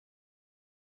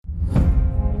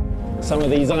Some of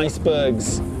these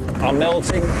icebergs are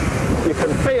melting. You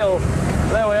can feel,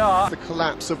 there we are. The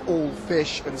collapse of all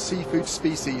fish and seafood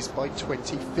species by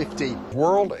 2050.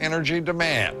 World energy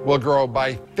demand will grow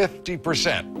by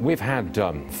 50%. We've had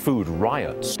food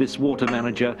riots. This water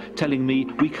manager telling me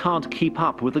we can't keep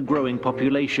up with the growing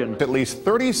population. At least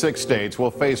 36 states will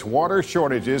face water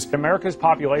shortages. America's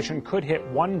population could hit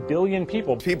 1 billion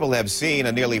people. People have seen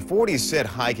a nearly 40-cent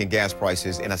hike in gas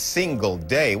prices in a single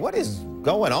day. What is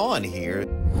going on here?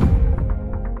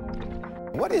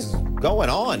 What is going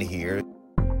on here?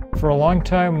 For a long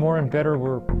time, more and better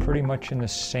were pretty much in the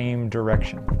same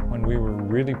direction. When we were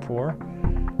really poor,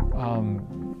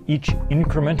 each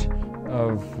increment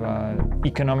of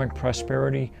economic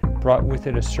prosperity brought with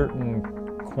it a certain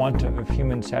quanta of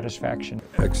human satisfaction.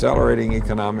 Accelerating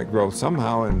economic growth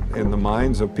somehow in the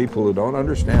minds of people who don't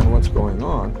understand what's going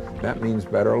on, that means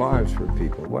better lives for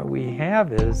people. What we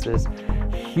have is this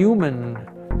human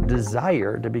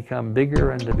desire to become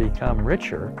bigger and to become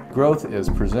richer. Growth is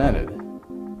presented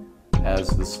as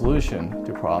the solution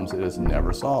to problems it has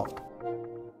never solved.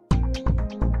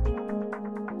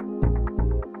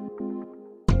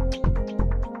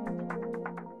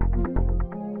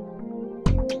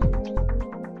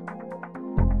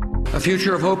 A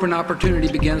future of hope and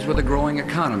opportunity begins with a growing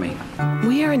economy.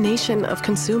 We are a nation of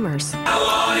consumers. I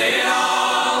want it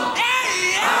all.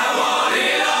 I want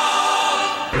it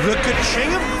all. The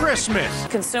ka-ching of Christmas.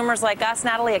 Consumers like us,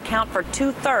 Natalie, account for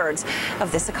 2/3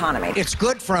 of this economy. It's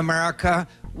good for America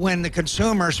when the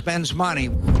consumer spends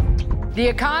money. The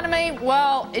economy,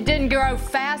 well, it didn't grow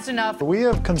fast enough. We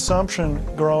have consumption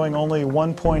growing only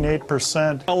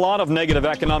 1.8%. A lot of negative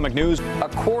economic news.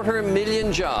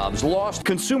 250,000 jobs lost.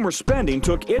 Consumer spending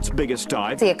took its biggest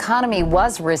dive. The economy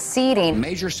was receding.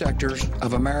 Major sectors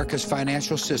of America's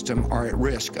financial system are at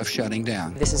risk of shutting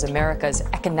down. This is America's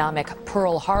economic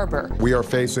Pearl Harbor. We are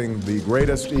facing the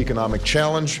greatest economic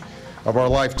challenge of our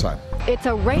lifetime. It's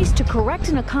a race to correct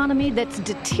an economy that's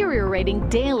deteriorating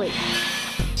daily.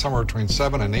 Somewhere between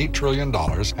 $7 and $8 trillion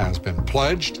has been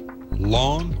pledged,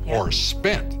 loaned, or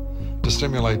spent to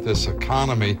stimulate this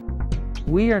economy.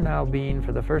 We are now being,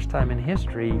 for the first time in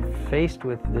history, faced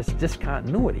with this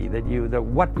discontinuity that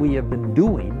what we have been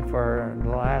doing for the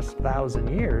last 1,000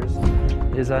 years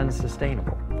is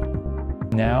unsustainable.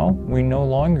 Now, we no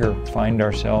longer find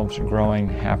ourselves growing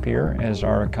happier as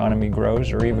our economy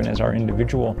grows or even as our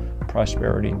individual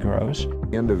prosperity grows.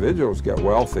 Individuals get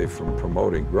wealthy from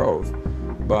promoting growth,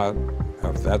 but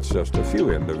if that's just a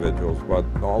few individuals, but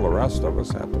all the rest of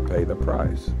us have to pay the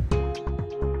price.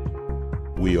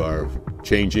 We are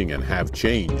changing and have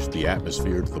changed the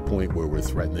atmosphere to the point where we're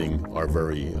threatening our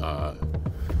very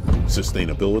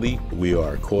sustainability. We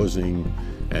are causing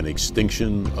an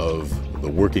extinction of the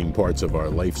working parts of our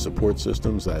life support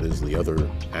systems, that is the other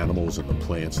animals and the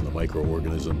plants and the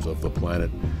microorganisms of the planet,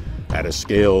 at a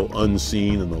scale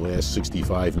unseen in the last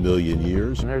 65 million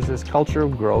years. And there's this culture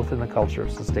of growth and the culture of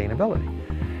sustainability.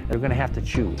 They're going to have to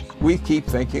choose. We keep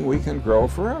thinking we can grow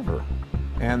forever,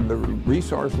 and the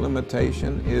resource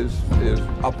limitation is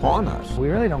upon us. We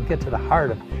really don't get to the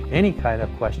heart of any kind of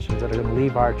questions that are going to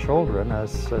leave our children a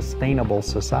sustainable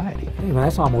society. I mean,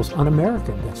 that's almost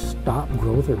un-American to stop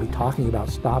growth or be talking about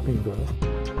stopping growth.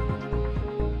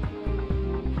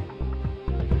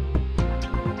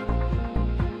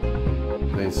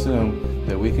 They assume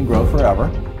that we can grow forever,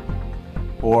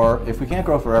 or if we can't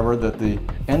grow forever, that the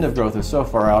end of growth is so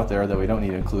far out there that we don't need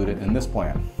to include it in this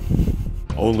plan.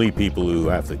 Only people who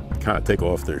have to take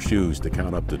off their shoes to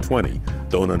count up to 20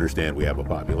 don't understand we have a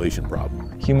population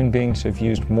problem. Human beings have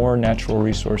used more natural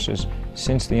resources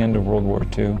since the end of World War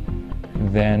II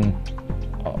than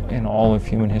in all of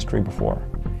human history before.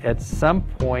 At some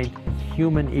point,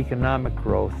 human economic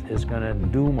growth is going to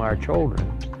doom our children.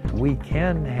 We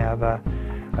can have a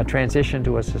transition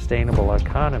to a sustainable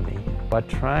economy, but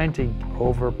trying to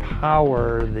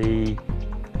overpower the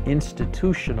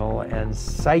institutional and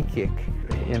psychic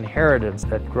inheritance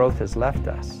that growth has left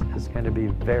us is going to be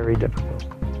very difficult.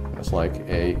 It's like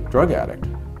a drug addict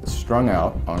that's strung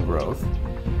out on growth.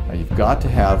 You've got to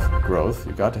have growth,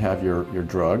 you've got to have your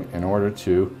drug in order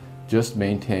to just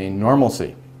maintain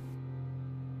normalcy.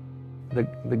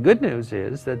 The good news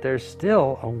is that there's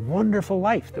still a wonderful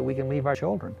life that we can leave our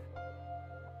children.